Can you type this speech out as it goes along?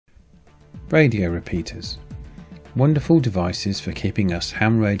Radio repeaters. Wonderful devices for keeping us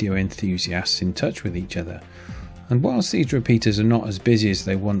ham radio enthusiasts in touch with each other. And whilst these repeaters are not as busy as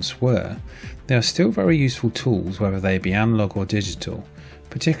they once were, they are still very useful tools, whether they be analog or digital,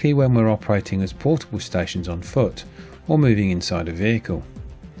 particularly when we're operating as portable stations on foot or moving inside a vehicle.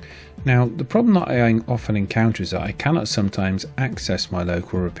 Now, the problem that I often encounter is that I cannot sometimes access my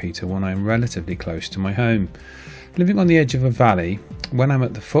local repeater when I'm relatively close to my home. Living on the edge of a valley, when I'm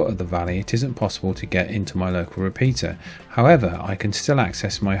at the foot of the valley, it isn't possible to get into my local repeater. However, I can still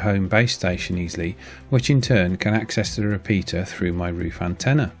access my home base station easily, which in turn can access the repeater through my roof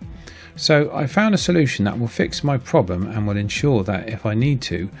antenna. So I found a solution that will fix my problem and will ensure that if I need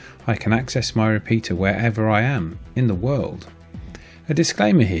to, I can access my repeater wherever I am in the world. A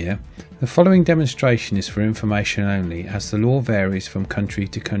disclaimer here, the following demonstration is for information only, as the law varies from country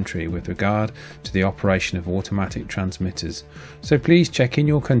to country with regard to the operation of automatic transmitters. So please check in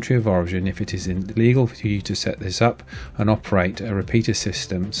your country of origin if it is illegal for you to set this up and operate a repeater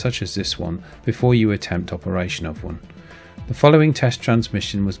system such as this one before you attempt operation of one. The following test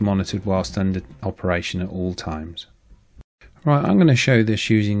transmission was monitored whilst under operation at all times. Right, I'm going to show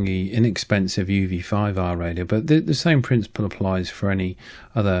this using the inexpensive UV5R radio, but the same principle applies for any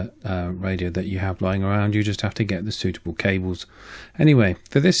other radio that you have lying around. You just have to get the suitable cables. Anyway,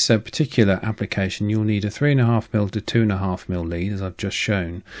 for this particular application, you'll need a 3.5mm to 2.5mm lead, as I've just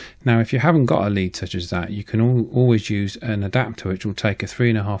shown. Now, if you haven't got a lead such as that, you can always use an adapter which will take a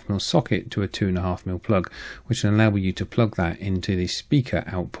 3.5mm socket to a 2.5mm plug, which will enable you to plug that into the speaker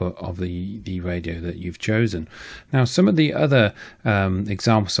output of the radio that you've chosen. Now, some of the other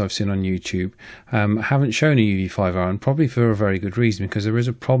examples I've seen on YouTube haven't shown a UV5R, and probably for a very good reason, because there is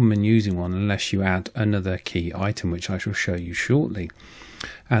a problem in using one unless you add another key item, which I shall show you shortly.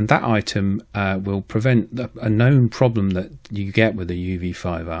 And that item will prevent a known problem that you get with a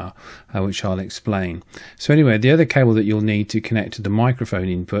UV5R, which I'll explain. So anyway, the other cable that you'll need to connect to the microphone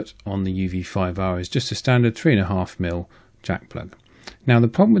input on the UV5R is just a standard 3.5mm jack plug. Now, the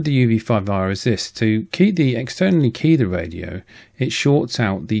problem with the UV5R is this: to externally key the radio, it shorts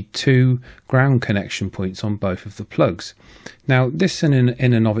out the two ground connection points on both of the plugs. Now, this in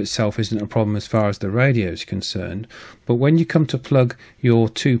and of itself isn't a problem as far as the radio is concerned, but when you come to plug your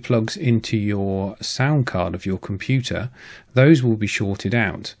two plugs into your sound card of your computer, those will be shorted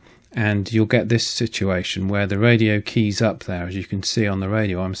out. And you'll get this situation where the radio keys up there. As you can see on the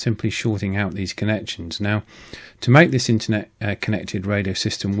radio, I'm simply shorting out these connections. Now, to make this internet connected radio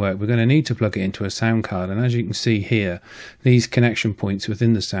system work, we're going to need to plug it into a sound card, and as you can see here, these connection points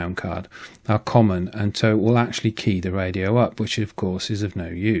within the sound card are common, and so it will actually key the radio up, which of course is of no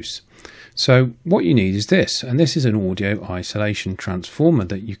use. So what you need is this, and this is an audio isolation transformer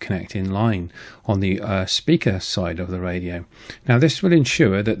that you connect in line on the speaker side of the radio. Now, this will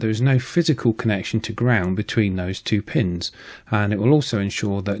ensure that there is no physical connection to ground between those two pins, and it will also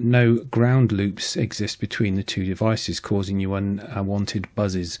ensure that no ground loops exist between the two devices, causing you unwanted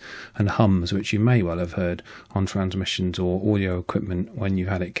buzzes and hums, which you may well have heard on transmissions or audio equipment when you've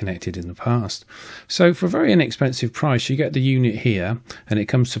had it connected in the past. So for a very inexpensive price, you get the unit here, and it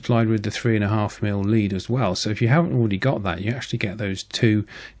comes supplied with the 3.5mm lead as well. So if you haven't already got that, you actually get those two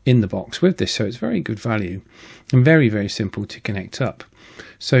in the box with this, so it's very good value and very, very simple to connect up.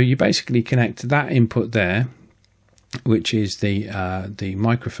 So you basically connect that input there, which is the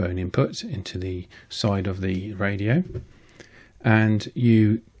microphone input, into the side of the radio, and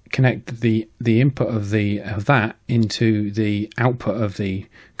you connect the input of that into the output of the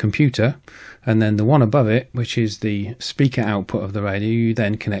computer, and then the one above it, which is the speaker output of the radio, you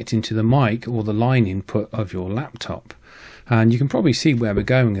then connect into the mic or the line input of your laptop. And you can probably see where we're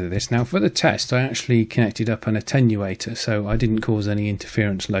going with this. Now, for the test, I actually connected up an attenuator, so I didn't cause any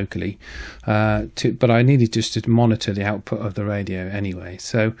interference locally, but I needed just to monitor the output of the radio anyway.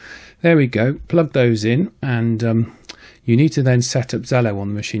 So there we go, plug those in, and you need to then set up Zello on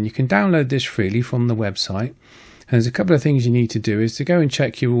the machine. You can download this freely from the website. And there's a couple of things you need to do is to go and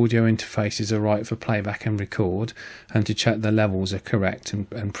check your audio interfaces are right for playback and record, and to check the levels are correct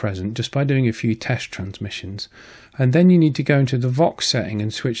and present just by doing a few test transmissions. And then you need to go into the Vox setting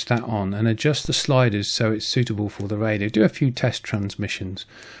and switch that on and adjust the sliders so it's suitable for the radio. Do a few test transmissions,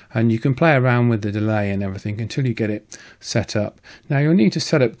 and you can play around with the delay and everything until you get it set up. Now, you'll need to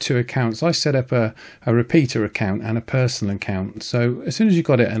set up two accounts. I set up a repeater account and a personal account. So as soon as you've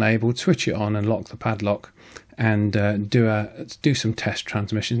got it enabled, switch it on and lock the padlock, and do some test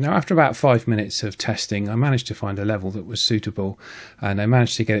transmissions. Now, after about 5 minutes of testing, I managed to find a level that was suitable, and I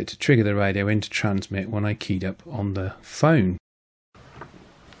managed to get it to trigger the radio into transmit when I keyed up on the phone.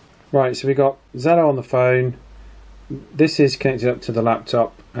 Right, so we got Zello on the phone, this is connected up to the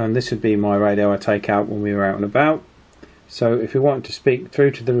laptop, and this would be my radio I take out when we were out and about. So if we want to speak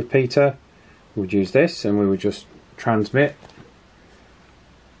through to the repeater, we would use this, and we would just transmit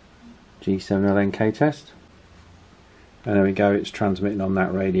G7LNK test, and there we go, it's transmitting on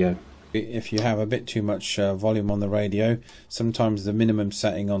that radio. If you have a bit too much volume on the radio, sometimes the minimum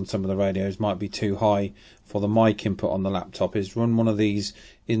setting on some of the radios might be too high for the mic input on the laptop. Is run one of these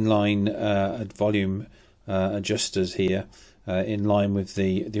inline volume adjusters here in line with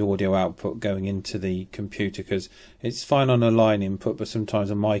the audio output going into the computer, because it's fine on a line input, but sometimes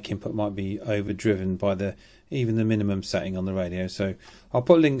a mic input might be overdriven by even the minimum setting on the radio. So I'll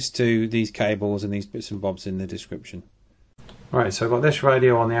put links to these cables and these bits and bobs in the description. Right, so I've got this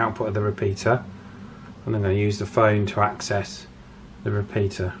radio on the output of the repeater, and I'm going to use the phone to access the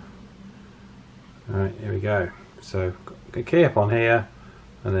repeater. Alright, here we go. So got a key up on here,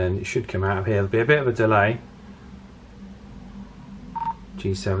 and then it should come out of here. There'll be a bit of a delay.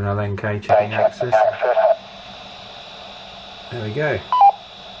 G7LNK checking access. There we go.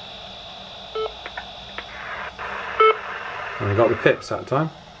 And I got the pips that time.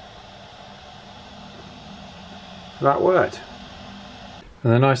 That worked.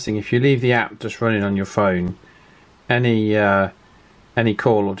 And the nice thing, if you leave the app just running on your phone, any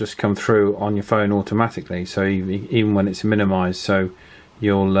call will just come through on your phone automatically. So even when it's minimized, so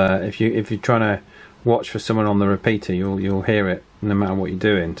you'll if you're trying to watch for someone on the repeater, you'll hear it no matter what you're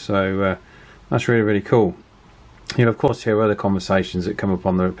doing. So that's really, really cool. You'll of course hear other conversations that come up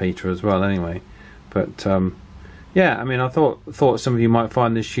on the repeater as well anyway. But yeah, I mean, I thought some of you might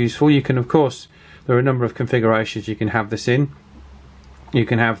find this useful. You can, of course, there are a number of configurations you can have this in. You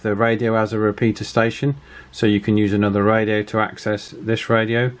can have the radio as a repeater station, so you can use another radio to access this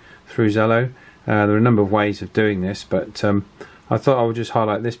radio through Zello. There are a number of ways of doing this, but I thought I would just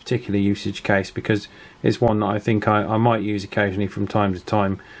highlight this particular usage case because it's one that I think I might use occasionally from time to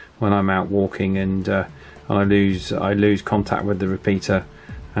time when I'm out walking and I lose contact with the repeater,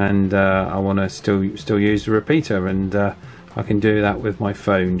 and I want to still use the repeater, and I can do that with my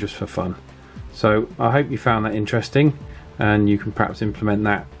phone just for fun. So I hope you found that interesting, and you can perhaps implement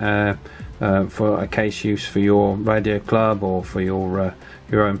that for a case use for your radio club or for your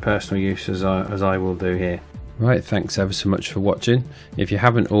own personal use, as I will do here. Right, thanks ever so much for watching. If you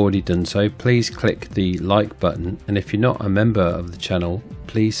haven't already done so, please click the like button, and if you're not a member of the channel,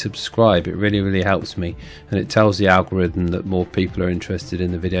 please subscribe. It really, really helps me, and it tells the algorithm that more people are interested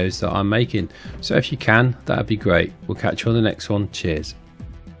in the videos that I'm making. So if you can, that'd be great. We'll catch you on the next one. Cheers.